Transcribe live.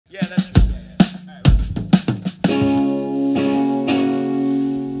Yeah, that's true. Yeah.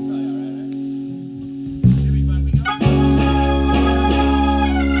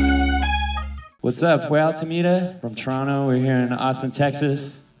 What's up? We're Altameda from Toronto. We're here in Austin,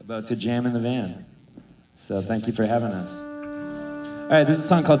 Texas, about to jam in the van. So thank you for having us. All right, this is a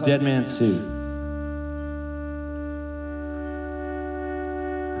song called Dead Man's Suit.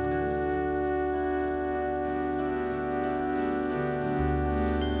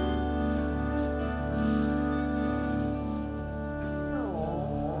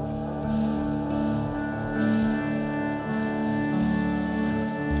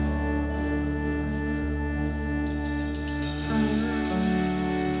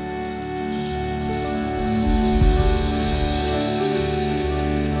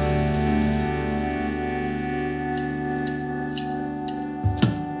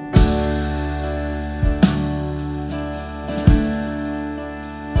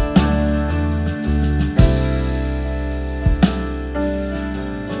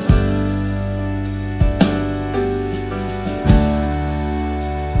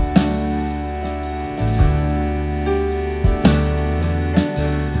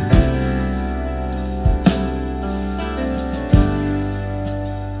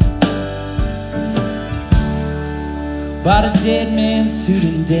 Bought a dead man's suit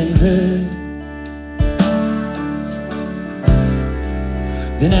in Denver.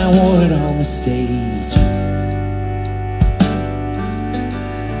 Then I wore it on the stage.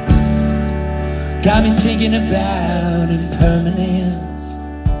 Got me thinking about impermanence,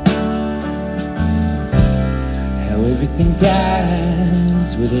 how everything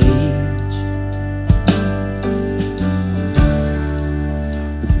dies with age.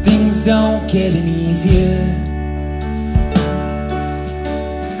 But things don't get any easier.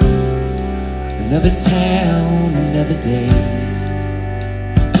 Another town, another day.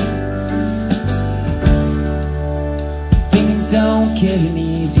 Things don't get any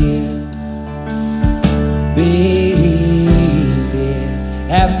easier. Baby,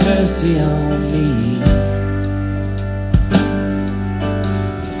 have mercy on me.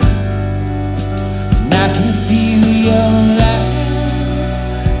 And I can feel your light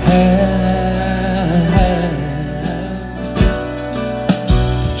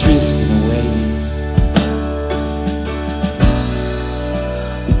drifting away.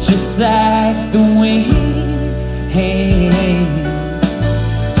 Just like the wings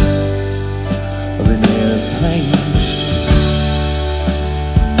of an airplane.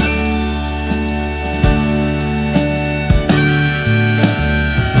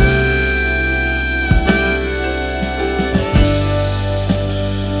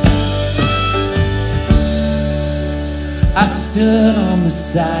 I stood on the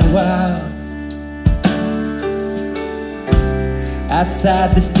sidewalk outside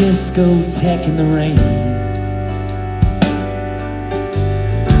the discotheque in the rain.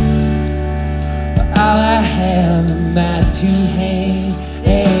 All I have in my two hands,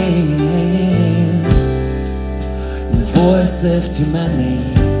 and the voice left to my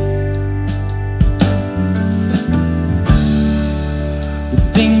name. But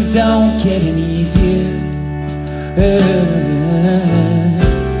things don't get any easier.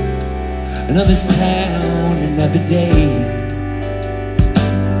 Another town, another day.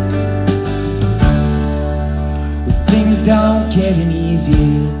 Things don't get any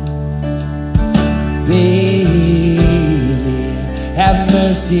easier. Baby, have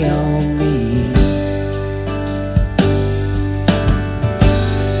mercy on me.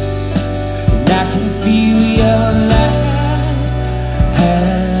 And I can feel your light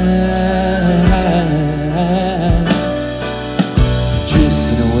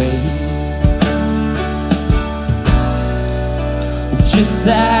drifting away. Just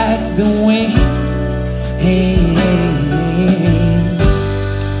like the wind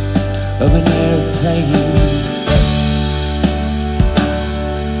of an airplane.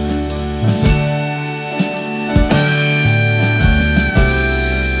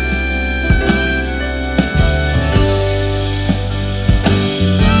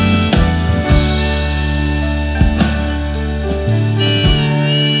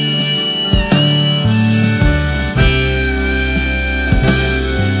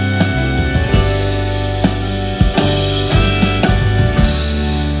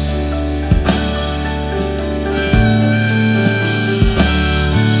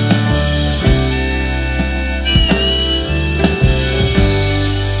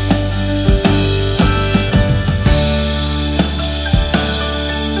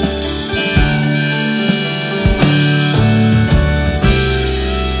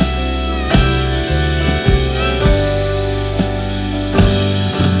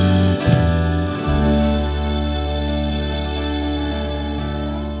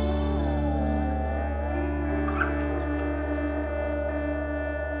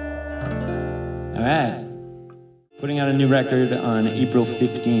 record on April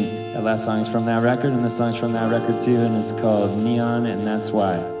 15th. That last song's from that record, and this song's from that record too, and it's called Neon, and That's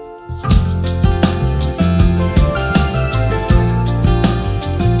Why.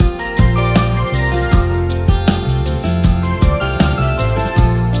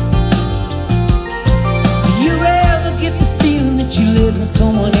 Do you ever get the feeling that you live in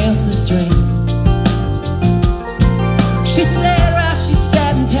someone else's dream? She said while she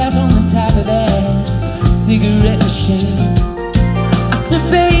sat and tapped on the top of that cigarette machine. I said,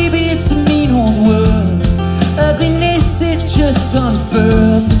 baby, it's a mean old world. Ugliness, it just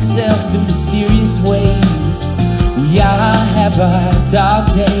unfurls itself in mysterious ways. We all have our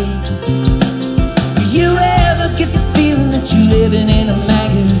dark days. Do you ever get the feeling that you're living in a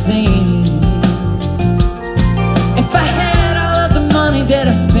magazine? If I had all of the money that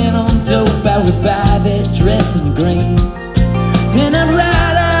I spent on dope, I would buy that dress in green. Then I'd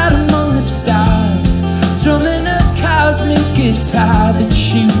ride out among the stars, strumming a cosmic guitar that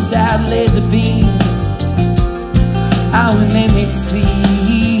shoots out laser beams. I would name it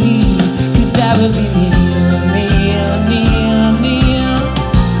sleep, 'cause I would be neon, neon, neon, neon,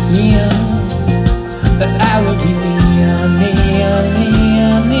 neon. But I would be neon, neon,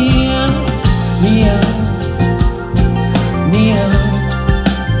 neon, neon, neon, neon.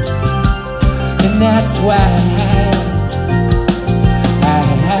 And that's why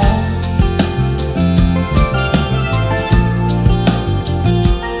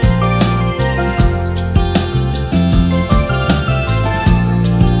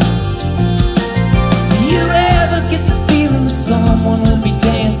someone will be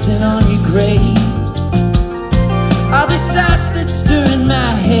dancing on your grave. All these thoughts that stir in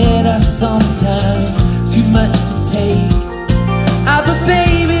my head are sometimes too much to take. Ah, but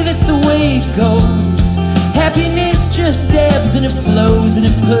baby, that's the way it goes. Happiness just ebbs and it flows, and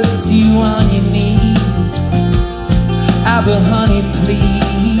it puts you on your knees. Ah, but honey,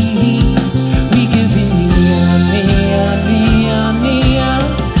 please, we could be neon, neon, neon, neon,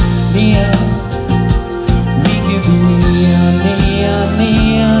 neon. We could be neon, neon,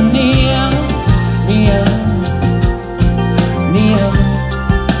 neon, neon, neon, neon.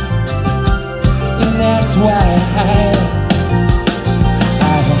 And that's why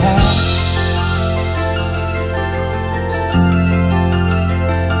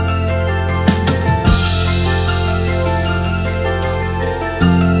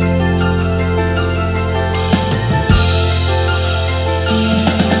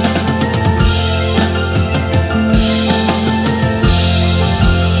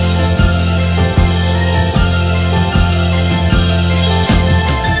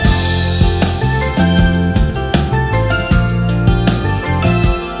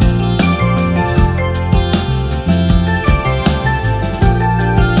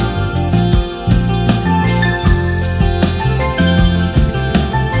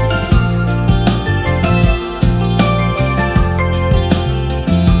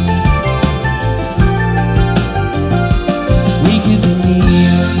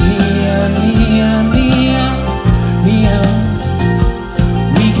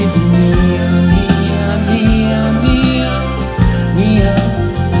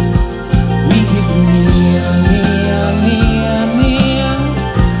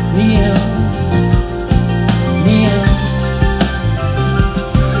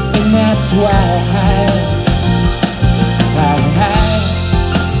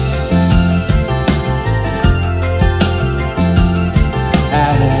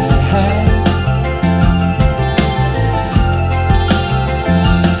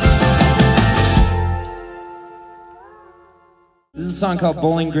This is a song called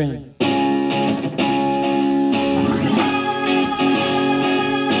Bowling Green.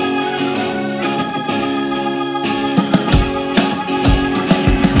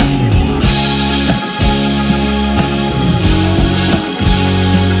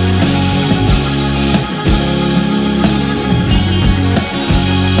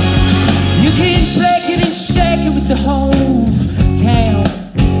 you can break it and shake it with the whole town,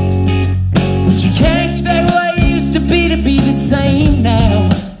 but you can't expect what used to be the same now.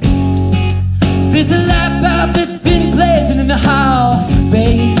 There's a light bulb that's been blazing in the hall,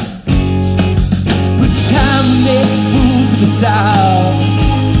 babe, but time to make fools of us all.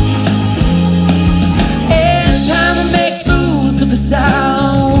 And time to make fools of us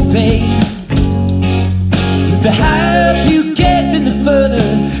all, babe. But the higher up you get, then the further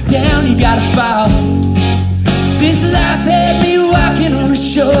down you gotta fall. This life had me walking on a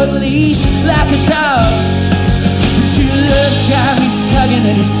short leash like a dog, but your love's got me tugging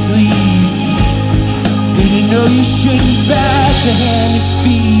at its sleeve. And you know you shouldn't bite the hand that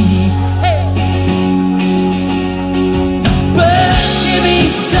feeds. Hey.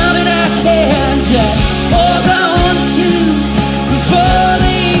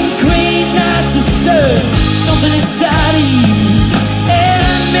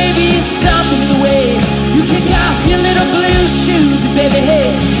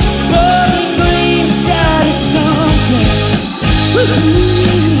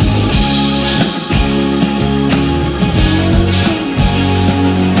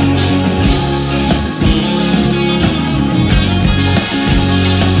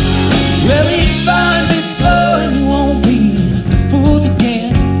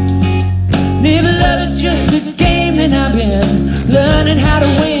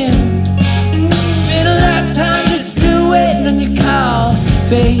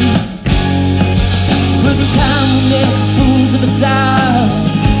 But time will make fools of us all.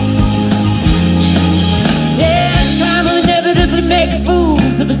 Yeah, time will inevitably make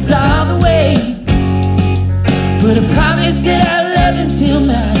fools of us all the way. But I promise that I'll love until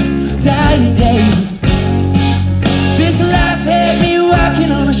my dying day. This life had me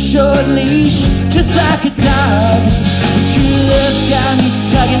walking on a short leash, just like a dog. But your love's got me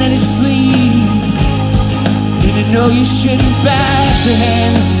tugging at its sleeve. And I know you shouldn't bite the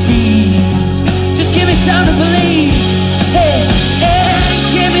hand that feeds. Just give me something to believe. Hey, hey,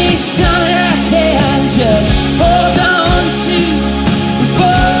 give me something I can just hold on to. With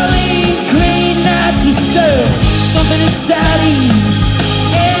boiling green nights to stir something inside of you.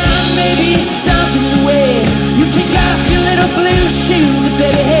 And maybe it's something the way you kick off your little blue shoes. And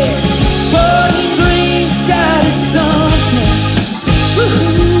baby, hey, boiling green started something.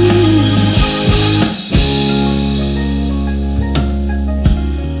 Woo-hoo.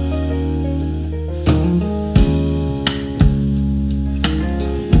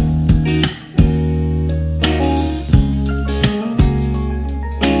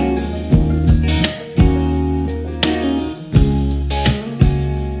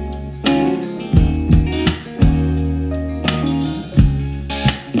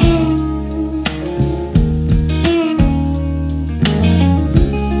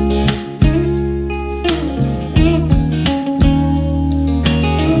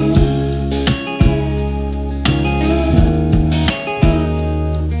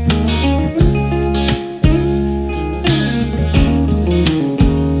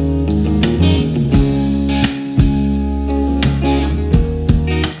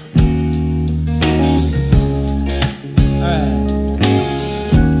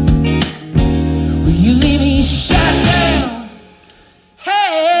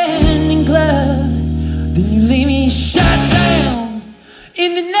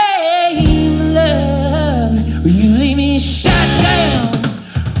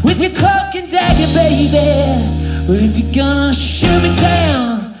 Or if you're gonna shoot me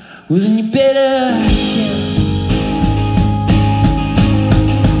down, well then you better kill.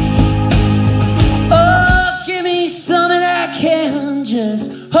 Oh, give me something I can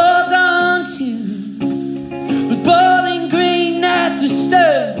just hold on to. With boiling green nights to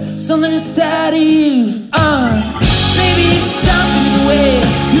stir something inside of you. Maybe it's something in the way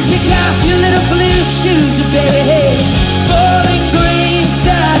you kick off your little blue shoes. And baby, hey, boiling green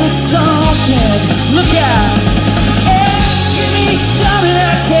started something. Look out. Something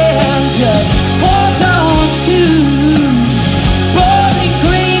I can just hold on to. Boiling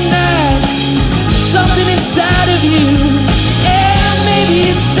green night, something inside of you. And maybe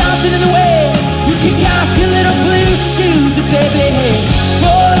it's something in the way you kick off your little blue shoes. And baby, hey,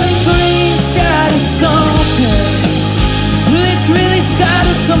 boiling green started something. Well, it's really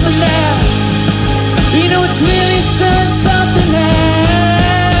started something now. You know, it's really started something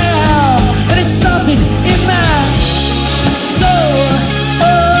now. And it's something in my soul.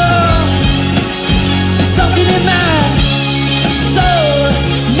 Something in my soul,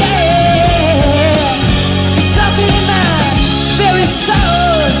 yeah. Something in my very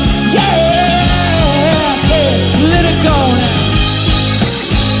soul, yeah. Hey, let it go now.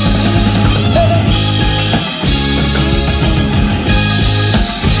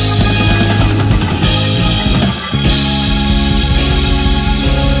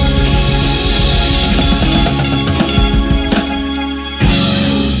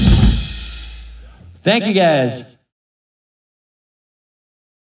 Thank you guys.